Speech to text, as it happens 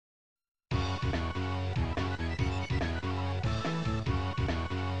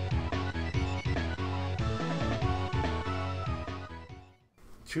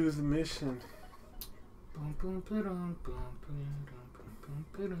Choose the mission.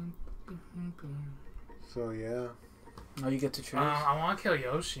 So yeah. Oh, you get to choose. I want to kill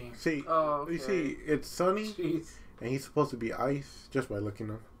Yoshi. See, okay. you see, it's sunny, Jeez. and he's supposed to be ice just by looking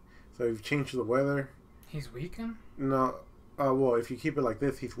up. So if you change the weather, He's weakened? no. Well, if you keep it like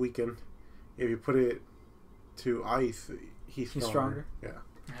this, he's weakened. If you put it to ice, he's stronger. Yeah.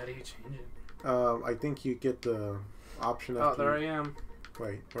 How do you change it? I think you get the option. Oh, there I am.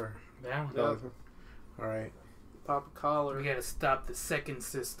 Wait, where? That one. Yep. All right. Pop a collar. We gotta stop the second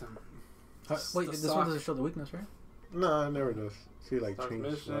system. Wait, this one doesn't show the weakness, right? No, it never does. See, like Start change.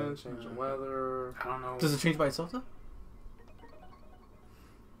 mission, change the weather. I don't know. Does it change by itself though?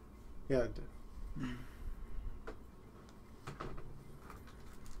 Yeah. It did.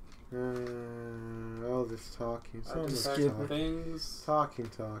 All this talking. I So just much have talking. things. Talking.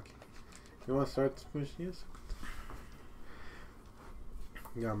 You want to start this mission? Yes.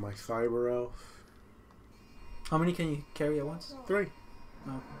 Got my cyber elf. How many can you carry at once? 3.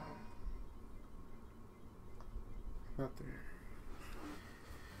 Oh. Not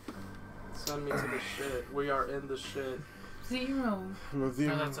there. Send me to the shit. We are in the shit. 0. I'm a No,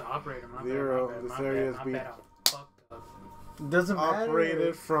 zero. that's an operator. My Zero. Bad, This my bad, area my is bad, being my bad. I fucked up. Doesn't matter.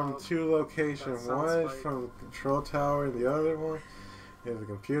 operated from 2 locations. That One sounds is like- from the control tower, and the other one is the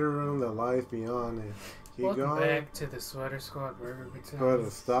computer room that lies beyond it. Keep Welcome going. back to the Sweater Squad Burger Put Battalion.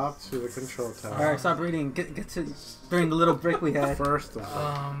 a stop to the control All tower. right, stop reading. Get to during the little break we had. First of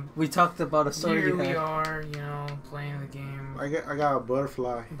all, We talked about a story Here you we had. are, you know, playing the game. I got a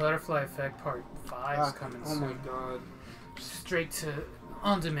butterfly. Butterfly Effect Part 5 is coming Oh soon. my god. Straight to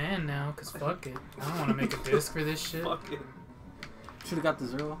on demand now, cause fuck it. I don't want to make a disc for this shit. Fuck it. Should have got the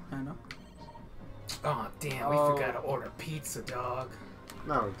 0. I know. Oh damn, we Oh. forgot to order pizza, dog.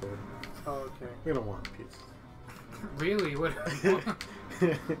 No, we did. Oh, okay. We don't want pizza. Really? What?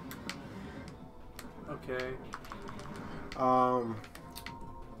 Okay.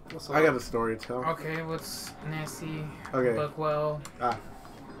 What's up? I got a story to tell. Okay, what's nasty? Okay. Buckwell,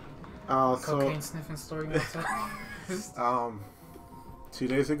 So cocaine sniffing story. What's up? 2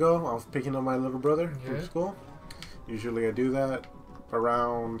 days ago, I was picking up my little brother Yeah. from school. Usually, I do that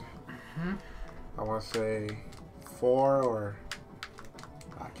around. Mhm. I want to say 4 or.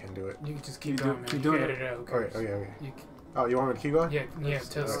 I can't do it. You can just keep You going, do- man. keep doing Edit it. it out. Okay. You Oh, you want me to keep going? yeah,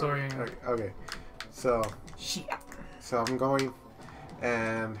 tell the story. Okay. So Shit. I'm going,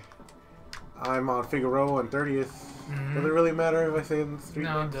 and I'm on Figueroa and 30th. Mhm. Does it really matter if I say the street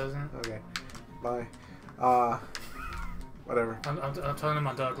No, it names? doesn't. Okay. Bye. Whatever. I'm talking to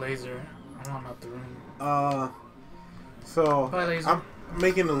my dog Laser. I want him out the room. So Bye, Laser. I'm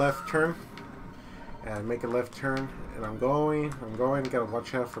making a left turn, and I make a left turn, and I'm going. Gotta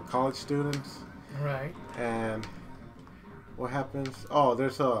watch out for college students. Right. And what happens? Oh,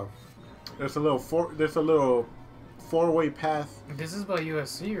 there's a little four-way path. This is by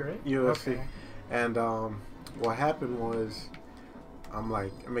USC, right? USC. Okay. And what happened was, I'm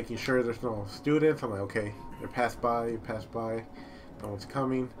making sure there's no students. I'm like, okay, they pass by, no one's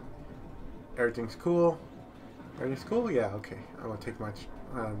coming. Everything's cool. Yeah, okay. I'm gonna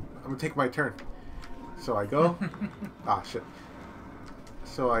take my turn. So I go. Shit.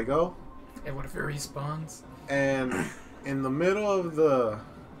 So I go, And what if it respawns? and in the middle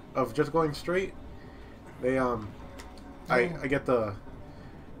of just going straight, they I get the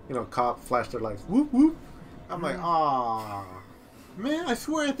cop flash their lights. Whoop whoop. I'm like, man, I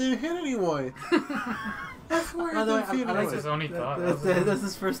swear I didn't hit anyone. I swear I didn't see That's anyone. his only thought. That's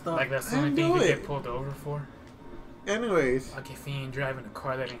his first thought. Like that's the I only thing knew you it. get pulled over for. Anyways, Like if he ain't driving a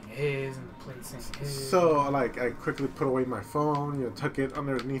car that ain't his and the plates ain't his. so I quickly put away my phone, tuck it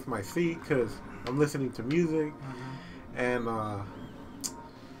underneath my seat because I'm listening to music, and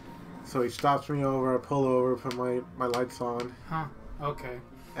so he stops me over. I pull over, put my lights on, Huh. Okay.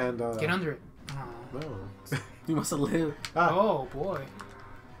 and Get under it. no, You must have lived. Oh boy.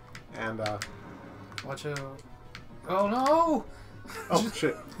 and Watch out. Oh no. oh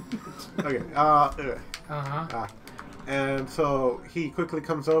shit. Okay. And so he quickly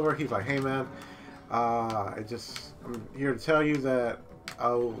comes over. He's like, "Hey man, I'm here to tell you that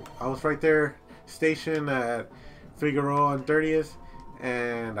I was right there, stationed at Figueroa and 30th,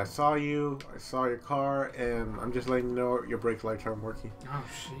 and I saw you. I saw your car, and I'm just letting you know your brake lights aren't working." Oh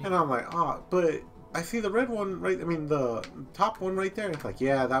shit. And I'm like, but I see the red one right. I mean, the top one right there. And it's like,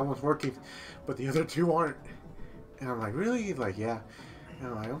 yeah, that one's working, but the other 2 aren't. And I'm like, really? He's like, yeah. And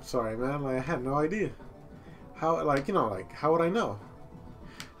I'm like, I'm sorry, man. Like, I had no idea. How, how would I know?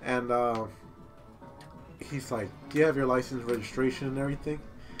 And he's like, do you have your license, registration, and everything?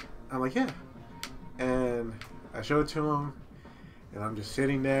 I'm like, yeah. And I showed it to him, and I'm just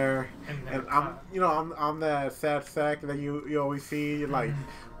sitting there, and I'm that sad sack that you always see. You're like,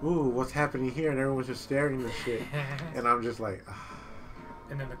 ooh, what's happening here? And everyone's just staring and shit, and I'm just like,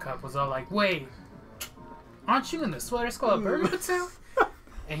 And then the cop was all like, wait, aren't you in the sweater squad burger platoon?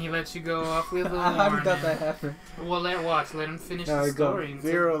 And he lets you go off with a warning. How did that happen? Well, let him finish the story.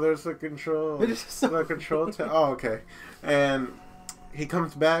 Zero, there's a control. Oh, okay. And he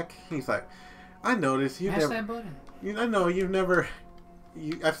comes back. He's like, I noticed you Mash never. that button. I know you've never.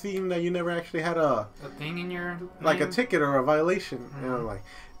 I've seen that you never actually had a thing in your like name? a ticket or a violation. And I'm like,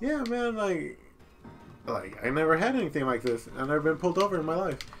 yeah, man, like I never had anything like this. I've never been pulled over in my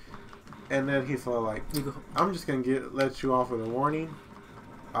life. And then he's all like, I'm just gonna let you off with a warning.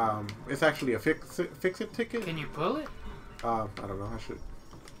 It's actually a fix-it ticket. Can you pull it? I don't know. I should.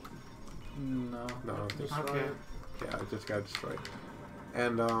 No. No. Okay. Yeah, I just got destroyed.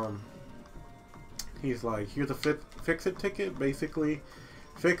 And he's like, here's a fix-it ticket. Basically,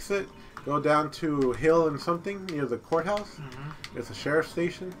 fix it. Go down to Hill and something near the courthouse. It's a sheriff's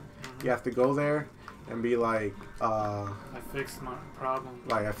station. You have to go there and be like, I fixed my problem.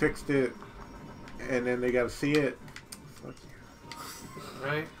 Like, I fixed it. And then they gotta see it. Fuck you.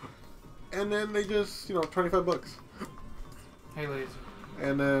 Right? And then they just, $25. Hey, laser.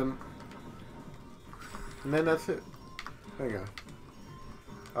 And then that's it. There you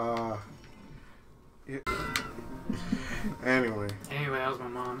go. Yeah. Anyway, that was my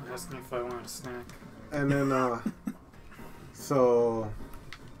mom asking if I wanted a snack. and then so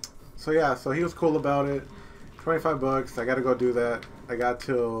he was cool about it. $25. I gotta go do that. I got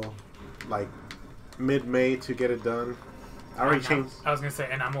till like mid-May to get it done. I already changed. I was gonna say,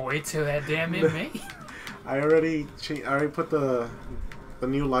 and I'm gonna wait till that damn mid-May. I already put the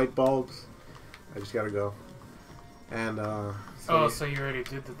new light bulbs. I just gotta go. And so you already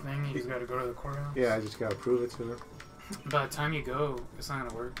did the thing? You just gotta go to the courthouse? Yeah, I just gotta prove it to them. By the time you go, it's not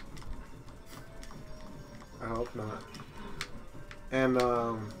gonna work. I hope not. And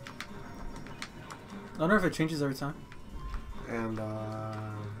I wonder if it changes every time. And No,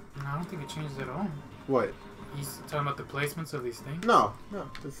 I don't think it changes at all. what? He's talking about the placements of these things? No,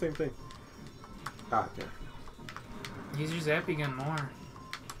 it's the same thing. Yeah. Use your zappy gun more.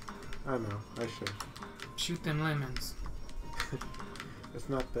 I know, I should. Shoot them lemons. It's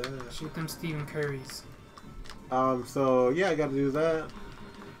not bad. Shoot them Stephen Currys. So yeah, I gotta do that.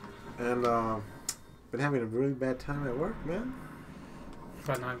 And been having a really bad time at work, man.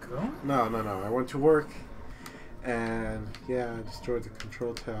 But not going? No. I went to work, and yeah, I destroyed the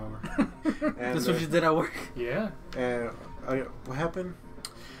control tower. And, That's what you did at work? Yeah. And what happened?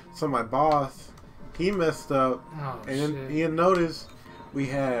 So my boss, he messed up, and then he had noticed we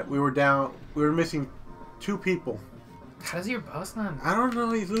were missing 2 people. How does your boss not? I don't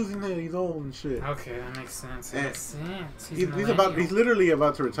know. He's losing it. He's old and shit. Okay, that makes sense. That makes sense. He's literally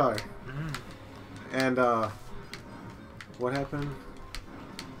about to retire. Mm. And what happened?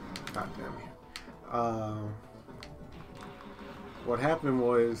 God damn you. What happened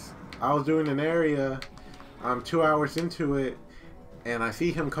was I was doing an area. I'm 2 hours into it, and I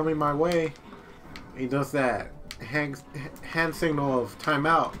see him coming my way. He does that hand signal of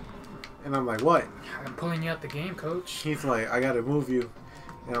timeout, and I'm like, what? I'm pulling you out the game, coach. He's like, I gotta move you,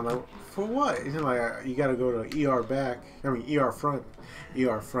 and I'm like, for what? He's like, you gotta go to ER back. I mean, ER front.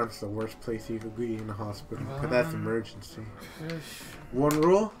 ER front's the worst place you could be in the hospital, because that's emergency. One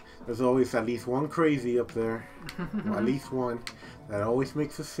rule: there's always at least one crazy up there, or at least one that always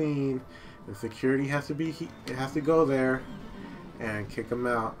makes a scene. And security has to go there and kick him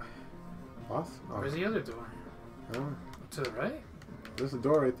out. Boss? Oh. Where's the other door? Oh. To the right? There's a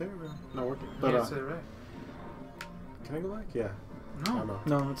door right there, man. Not working. But, Yeah, to the right. can I go back? Yeah. No. Oh,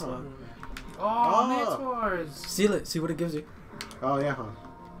 No, it's not. Oh, mentors! Seal it. See what it gives you. Oh, yeah, huh?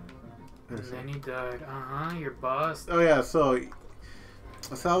 And then he died. Your boss. Oh, yeah, so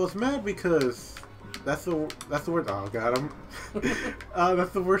I was mad because that's the word. Oh, God,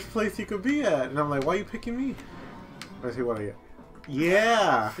 that's the worst place you could be at. And I'm like, why are you picking me? Let's see what I get.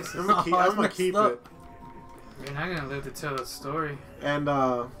 Yeah! I'm gonna keep it. You're not gonna live to tell the story. And,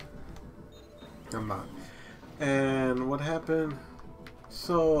 I'm not. And what happened?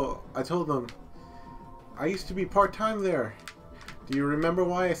 So, I told them, I used to be part-time there. Do you remember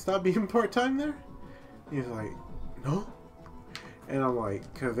why I stopped being part-time there? He's like, no. And I'm like,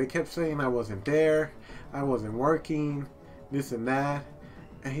 because they kept saying I wasn't there, I wasn't working, this and that.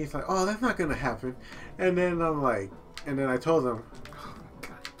 And he's like, oh, that's not going to happen. And then I'm like, and then I told him. Oh,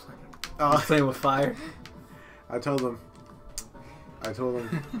 God, playing with fire. I told them,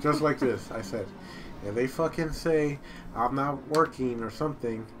 just like this. I said, if they fucking say I'm not working or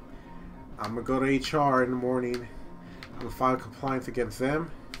something, I'm going to go to HR in the morning. We'll file compliance against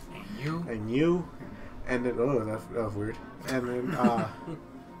them and you, and then that was weird. And then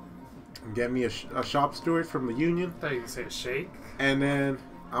get me a shop steward from the union. I thought you were gonna say a shake. And then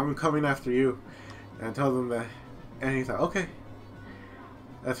I'm coming after you. And I told him that, and he's like, okay,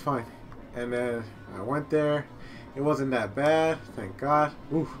 that's fine. And then I went there. It wasn't that bad, thank God.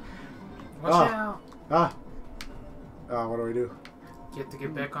 Oof. Watch out. What do we do? You have to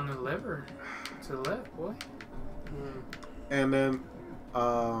get back on the lever. To the left, boy. And then,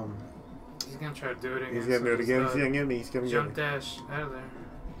 he's gonna try to do it again. he's gonna do it again. He's gonna get me. He's gonna get me. Jump dash out of there.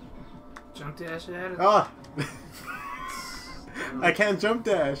 Jump dash out of there. Ah! I can't jump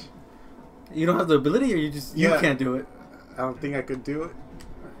dash. You don't have the ability, or you can't do it. I don't think I could do it.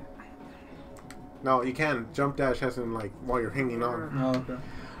 No, you can. Jump dash as in like while you're hanging on.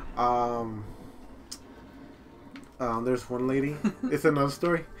 Oh, okay. There's one lady. It's another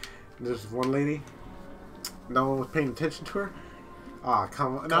story. There's one lady. No one was paying attention to her. Ah,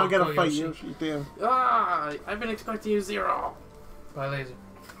 come on. Now I gotta fight Yoshi. Damn. I've been expecting you, Zero. Bye, laser.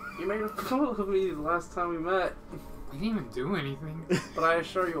 You made a fool of me the last time we met. You didn't even do anything. But I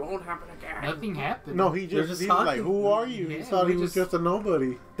assure you, it won't happen again. Nothing happened. No, he was like, who are you? Yeah, he thought he was just a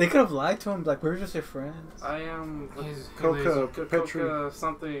nobody. They could have lied to him, like, we're just your friends. I am Coca Petri. Coca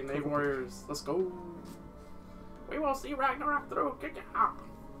something, A Warriors. Let's go. We will see Ragnarok through. Kick it out.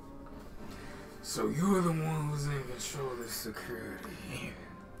 So you're the one who's in control of security.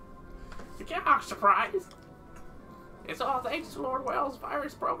 Yeah, surprise. It's all thanks to Lord Well's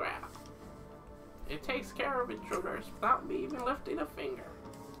virus program. It takes care of intruders without me even lifting a finger.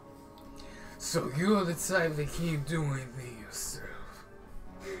 So you're the type that can't do anything yourself.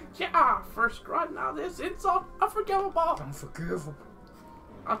 Yeah, first run now. This insult unforgivable. Unforgivable.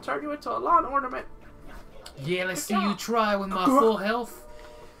 I'll turn you into a lawn ornament. Yeah, let's see you try with my full health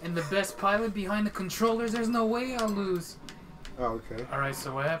and the best pilot behind the controllers. There's no way I'll lose. Oh, okay. Alright,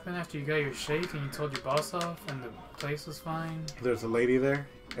 so what happened after you got your shake and you told your boss off and the place was fine? There's a lady there.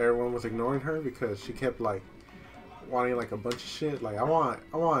 Everyone was ignoring her because she kept like wanting like a bunch of shit. Like I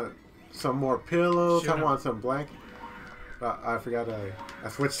want some more pillows. I want some blanket. I forgot I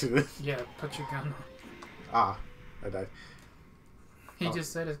switched to this. Yeah, put your gun on. Ah, I died. He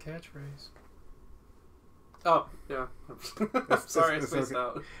just said his catchphrase. Oh, yeah. Sorry, I spaced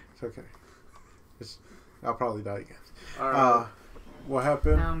out. It's okay. I'll probably die again. Alright. What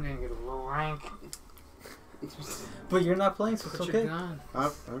happened? Now I'm gonna get a low rank. But you're not playing, so it's Put okay. your gun.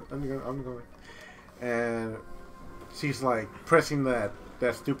 I'm going. And she's like pressing that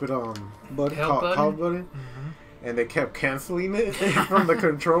stupid But Help call button? button, Mm-hmm. and they kept canceling it from the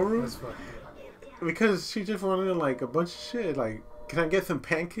control room That's fucked up. because she just wanted like a bunch of shit. Like, can I get some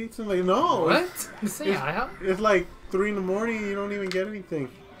pancakes? I'm like, no. What? Say hi. It's like 3 in the morning. You don't even get anything.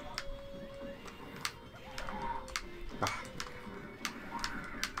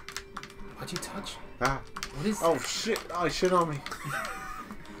 What'd you touch? What is Oh shit! Oh, shit on me.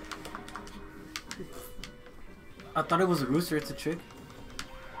 I thought it was a rooster. It's a chick.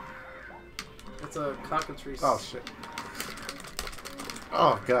 It's a cockatrice. Oh shit.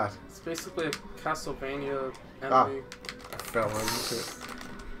 Oh god. It's basically a Castlevania enemy. I fell into it.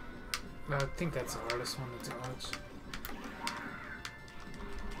 I think that's the hardest one to dodge.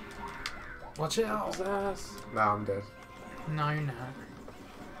 Watch out! His ass. Nah, I'm dead. No, you're not.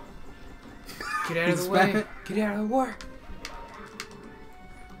 Get out of the way! Get out of the way!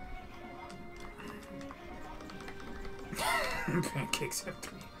 Pancakes at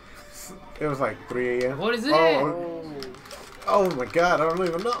 3. It was like 3 a.m. What is it? Oh my god! I don't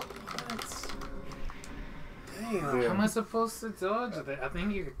even know. Damn. Yeah. How am I supposed to dodge it? I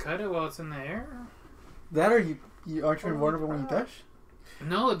think you could cut it while it's in the air. That or you aren't you vulnerable when you dash?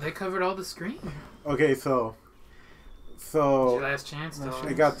 No, they covered all the screen. Okay, so It's your last chance, No, dog.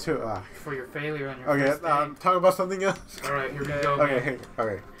 it got to. For your failure on your Okay, first day. I'm talking about something else. Alright, here we go. Okay,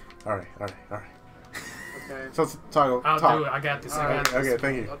 okay, all right. Okay. So let's talk. I'll talk. do it. I got this. I got this. Okay,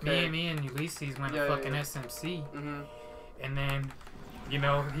 thank you. Okay. Me and Ulysses went Yeah, to yeah, fucking yeah. SMC. Mm-hmm. And then,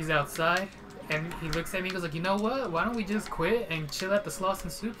 he's outside. And he looks at me and goes like, you know what? Why don't we just quit and chill at the Slauson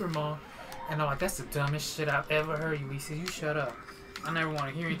Super Mall? And I'm like, that's the dumbest shit I've ever heard, Ulysses. You shut up. I never want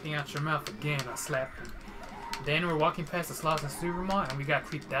to hear anything out your mouth again. I slapped him. Then we're walking past the Slauson Super Mall and we got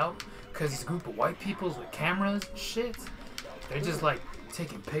creeped out because this group of white peoples with cameras and shit. They're just like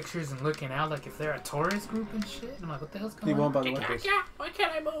taking pictures and looking out like if they're a tourist group and shit. And I'm like, what the hell's He going won on? by the way. Why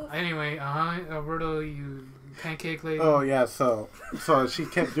can't I move? Anyway, Alberto, you pancake lady. Oh yeah, so she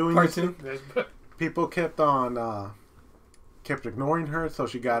kept doing Part this. two. People kept ignoring her, so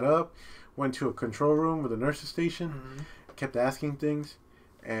she got up, went to a control room with a nurse's station, kept asking things,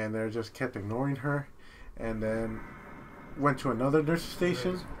 and they just kept ignoring her. And then went to another nurse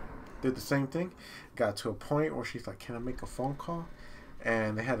station, did the same thing, got to a point where she's like, "Can I make a phone call?"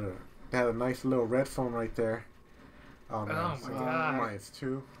 And they had a nice little red phone right there. Oh my god! Mine's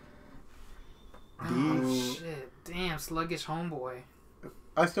too. Oh shit! Damn, Sluggish Homeboy.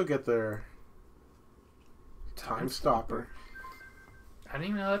 I still get their time stopper. I didn't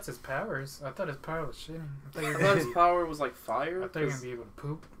even know that's his powers. I thought his power was shitting. I thought his power was like fire. I thought you were gonna be able to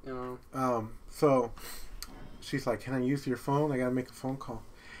poop. You know. So she's like, "Can I use your phone? I gotta make a phone call."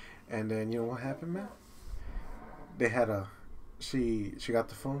 And then you know what happened, man? They had she got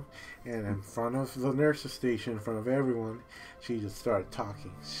the phone, and in front of the nurse's station, in front of everyone, she just started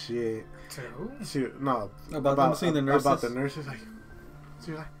talking shit. To who? About the nurses. About the nurses, like,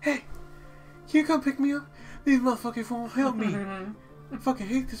 she's like, "Hey, can you come pick me up? These motherfuckers won't help me. I fucking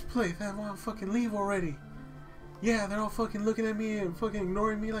hate this place. I want to fucking leave already. Yeah, they're all fucking looking at me and fucking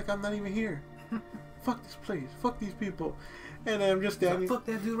ignoring me like I'm not even here. Fuck this place. Fuck these people." And I'm just standing. Fuck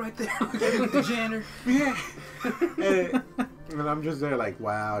that dude right there. The janitor. Yeah. And I'm just there like,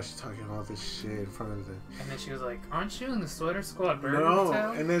 wow, she's talking all this shit in front of them. And then she was like, "Aren't you in the Sweater Squad Burger No.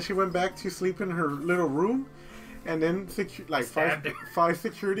 Battalion?" And then she went back to sleep in her little room. And then five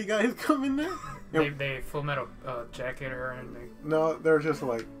security guys come in there. They Full Metal jacket her and they... No, they're just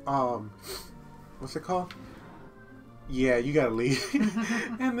like, what's it called? Yeah, you gotta leave.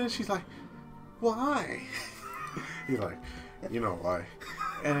 And then she's like, "Why?" He's like, "You know why?"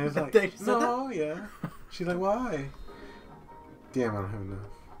 And it's like, "No, yeah." She's like, "Why?" Damn, I don't have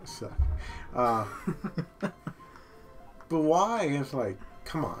enough. It sucks. But why? It's like,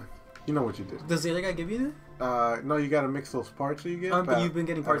 come on. You know what you did. Does the other guy give you that? No, you gotta mix those parts that you get. but you've been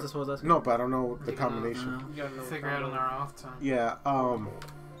getting parts as well as us. No, but I don't know the combination. You gotta figure out on our off time. Yeah,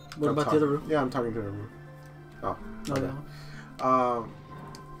 What about the other room? Yeah, I'm talking to the room. Oh, yeah.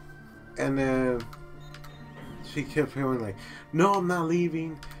 And then she kept going like, "No, I'm not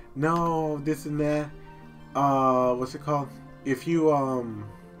leaving. No, this and that. What's it called? If you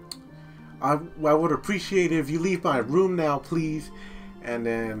I would appreciate it if you leave my room now, please." And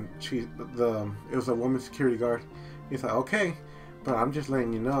then it was a woman security guard. He's like, "Okay, but I'm just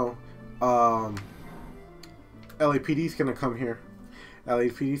letting you know, LAPD's gonna come here.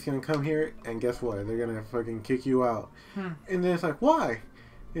 LAPD's gonna come here, and guess what? They're gonna fucking kick you out." And then it's like, "Why?"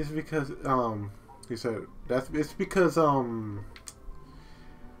 It's because he said it's because you're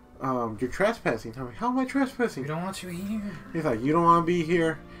trespassing. I'm like, "How am I trespassing?" We don't want you here. He's like, "You don't want to be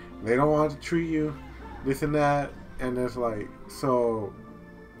here. They don't want to treat you. This and that." And it's like, "So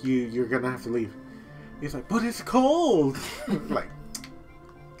you're gonna have to leave." He's like, "But it's cold." Like,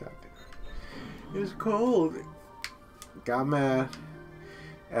 God damn. It's cold. Got mad.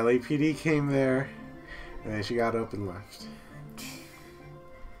 LAPD came there, and then she got up and left.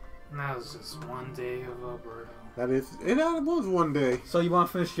 And that was just one day of Alberta. It was one day. So you want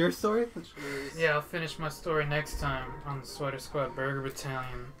to finish your story? Yeah, I'll finish my story next time on the Sweater Squad Burger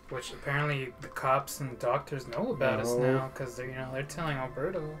Battalion, which apparently the cops and doctors know about us now because they're telling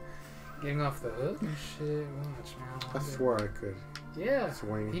Alberto, getting off the hook and shit. Watch, man. I swore I could. Yeah,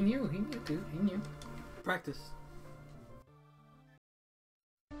 swing. he knew, dude. He knew. Practice.